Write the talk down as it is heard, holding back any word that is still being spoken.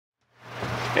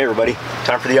Hey everybody,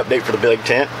 time for the update for the big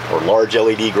tent, or large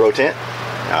LED grow tent.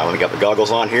 Let me get the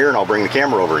goggles on here and I'll bring the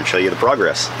camera over and show you the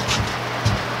progress.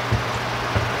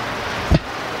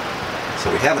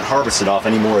 So we haven't harvested off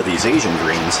any more of these Asian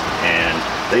greens, and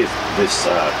this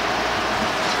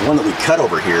one that we cut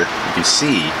over here, you can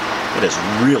see it has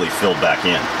really filled back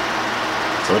in.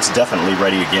 So it's definitely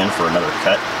ready again for another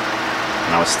cut.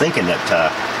 And I was thinking that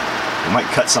we might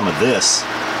cut some of this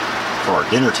for our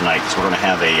dinner tonight, because we're going to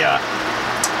have a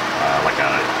like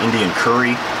an Indian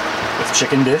curry with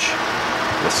chicken dish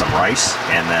with some rice,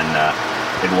 and then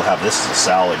maybe we'll have this as a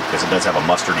salad because it does have a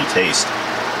mustardy taste.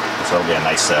 So it'll be a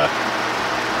nice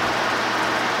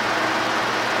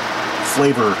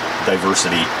flavor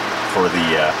diversity for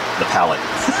the palate.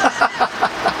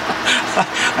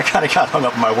 I kind of got hung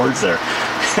up in my words there.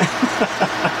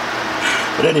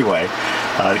 But anyway,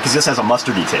 because this has a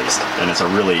mustardy taste, and it's a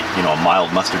really, a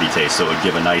mild mustardy taste, so it would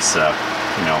give a nice,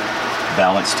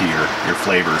 balance to your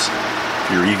flavors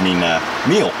for your evening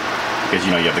meal. Because,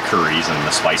 you have the curries and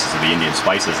the spices of the Indian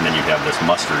spices, and then you have this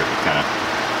mustard that would kind of,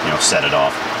 set it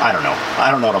off. I don't know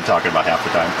what I'm talking about half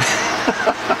the time.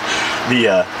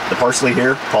 The parsley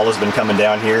here, Paula's been coming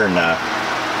down here and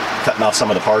cutting off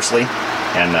some of the parsley,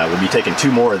 and we'll be taking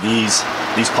 2 more of these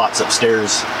pots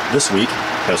upstairs this week,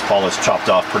 because Paula's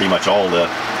chopped off pretty much all the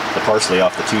parsley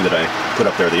off the 2 that I put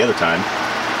up there the other time,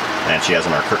 and she has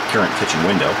in our current kitchen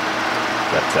window.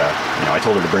 But I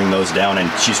told her to bring those down,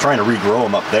 and she's trying to regrow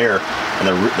them up there,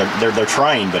 and they're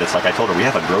trying, but it's like I told her, we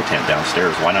have a grow tent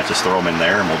downstairs, why not just throw them in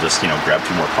there, and we'll just grab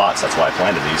 2 more pots. That's why I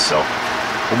planted these. So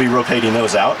we'll be rotating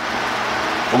those out.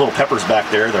 The little peppers back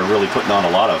there, they're really putting on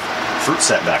a lot of fruit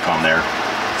set back on there,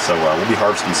 so we'll be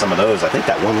harvesting some of those. I think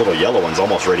that one little yellow one's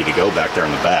almost ready to go back there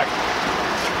in the back.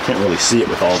 Can't really see it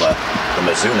with all the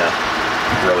Mizuna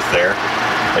growth there,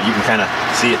 but you can kind of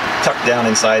see it tucked down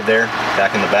inside there,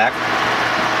 back in the back.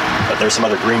 But there's some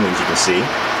other green ones you can see.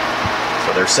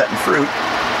 So they're setting fruit,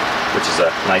 which is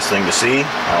a nice thing to see.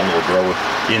 It'll grow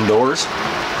indoors.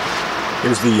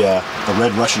 Here's the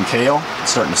red Russian kale.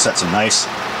 It's starting to set some nice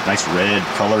red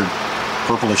colored,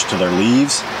 purplish to their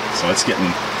leaves. So it's getting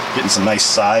some nice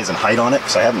size and height on it,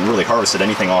 because I haven't really harvested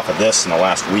anything off of this in the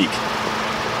last week,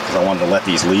 because I wanted to let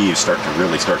these leaves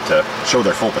really start to show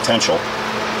their full potential.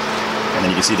 And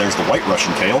then you can see there's the white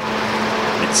Russian kale.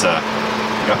 It's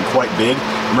gotten quite big.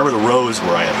 Remember the rows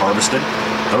where I had harvested?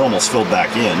 They're almost filled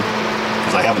back in,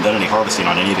 because I haven't done any harvesting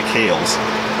on any of the kales.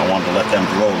 I wanted to let them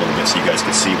grow a little bit so you guys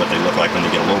could see what they look like when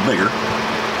they get a little bigger.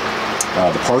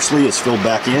 The parsley is filled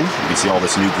back in. You can see all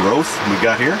this new growth we've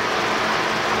got here.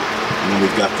 And then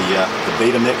we've got the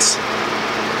beta mix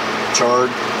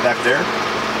chard back there.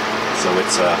 So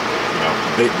it's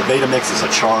the beta mix is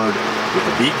a chard with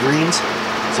the beet greens.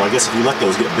 So I guess if you let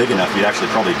those get big enough, you'd actually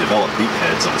probably develop beet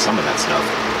heads on some of that stuff.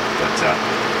 But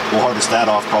we'll harvest that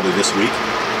off probably this week.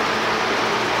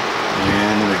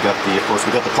 And then we've got of course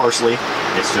we got the parsley.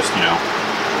 It's just,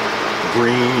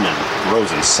 green and grows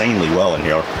insanely well in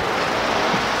here.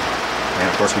 And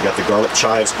of course we got the garlic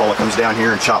chives. Paula comes down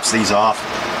here and chops these off.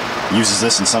 Uses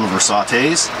this in some of her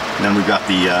sautés. And then we've got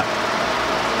the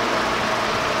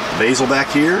basil back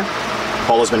here.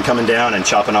 Paula's been coming down and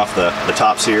chopping off the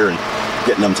tops here and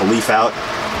getting them to leaf out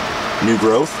new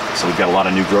growth. So we've got a lot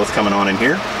of new growth coming on in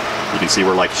here. You can see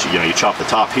where, like, you chop the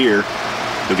top here,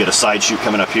 you'll get a side shoot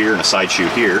coming up here and a side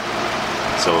shoot here.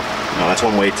 So that's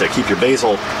one way to keep your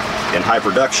basil in high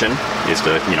production, is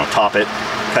to top it,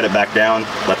 cut it back down,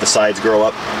 let the sides grow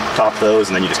up, top those,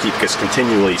 and then you just keep this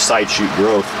continually side shoot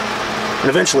growth, and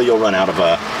eventually you'll run out of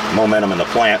momentum in the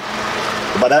plant.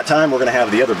 But by that time we're going to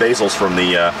have the other basils from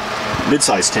the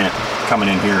mid-size tent coming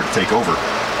in here to take over.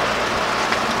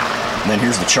 And then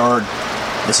here's the chard.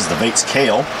 This is the Vates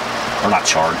kale, or not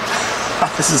chard.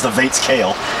 This is the Vates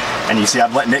kale, and you see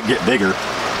I'm letting it get bigger,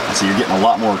 and so you're getting a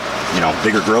lot more,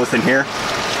 bigger growth in here.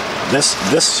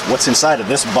 What's inside of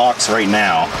this box right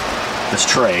now, this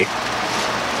tray,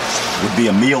 would be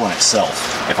a meal in itself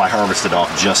if I harvested off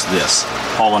just this.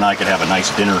 Paul and I could have a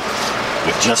nice dinner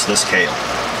with just this kale,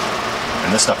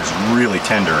 and this stuff is really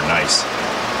tender and nice.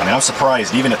 I mean, I'm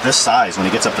surprised, even at this size, when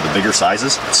it gets up to the bigger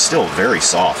sizes, it's still very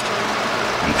soft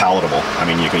and palatable. I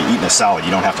mean, you can eat in a salad,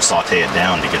 you don't have to saute it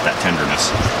down to get that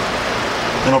tenderness.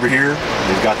 Then over here,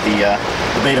 we've got the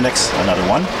beta mix, another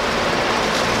one.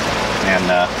 And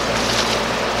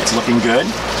it's looking good.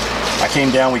 I came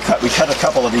down, we cut a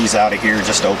couple of these out of here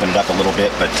just to open it up a little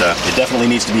bit, but it definitely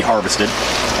needs to be harvested,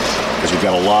 because we've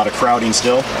got a lot of crowding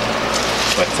still.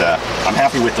 But I'm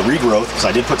happy with the regrowth, because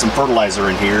I did put some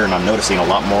fertilizer in here, and I'm noticing a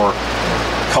lot more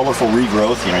colorful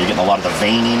regrowth. You're getting a lot of the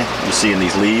veining you see in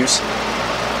these leaves.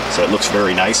 so it looks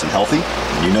very nice and healthy.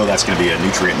 And you know that's going to be a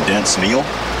nutrient-dense meal.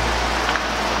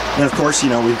 And of course, you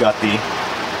know, we've got the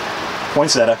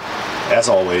poinsettia, as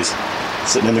always,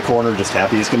 sitting in the corner, just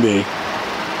happy as can be.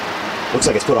 Looks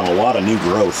like it's put on a lot of new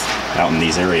growth out in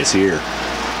these areas here.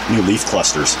 New leaf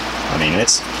clusters. I mean,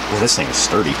 well, this thing is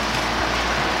sturdy.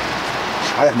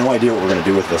 I have no idea what we're going to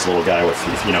do with this little guy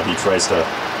if you know, he tries to,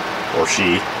 or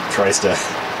she tries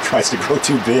to grow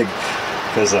too big,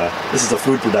 because this is a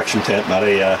food production tent, not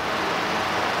a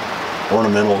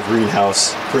ornamental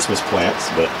greenhouse Christmas plants.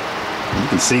 But you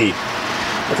can see,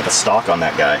 look at the stalk on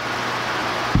that guy.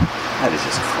 That is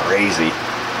just crazy.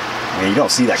 I mean, you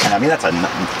don't see that kind of, I mean,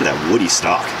 look at that woody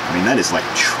stalk. I mean, that is like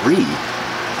a tree.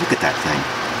 Look at that thing.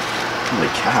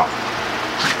 Holy cow.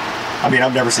 I mean,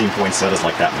 I've never seen poinsettias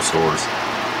like that in the stores.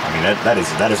 I mean,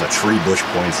 that is a tree bush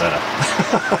poinsettia.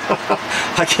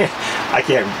 I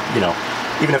can't, you know,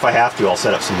 even if I have to, I'll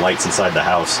set up some lights inside the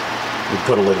house. We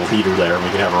put a little heater there, and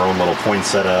we can have our own little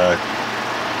poinsettia,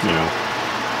 you know,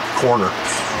 corner.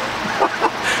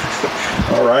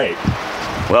 All right.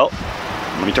 Well,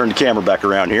 let me turn the camera back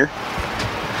around here.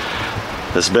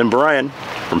 This has been Brian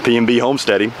from PNB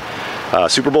Homesteading.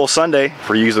 Super Bowl Sunday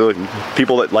for you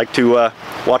people that like to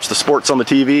watch the sports on the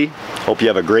TV. Hope you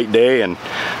have a great day and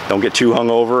don't get too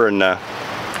hungover and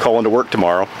call into work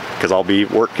tomorrow, because I'll be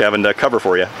at work having to cover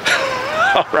for you.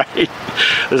 All right,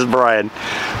 this is Brian.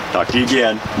 Talk to you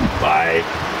again. Bye.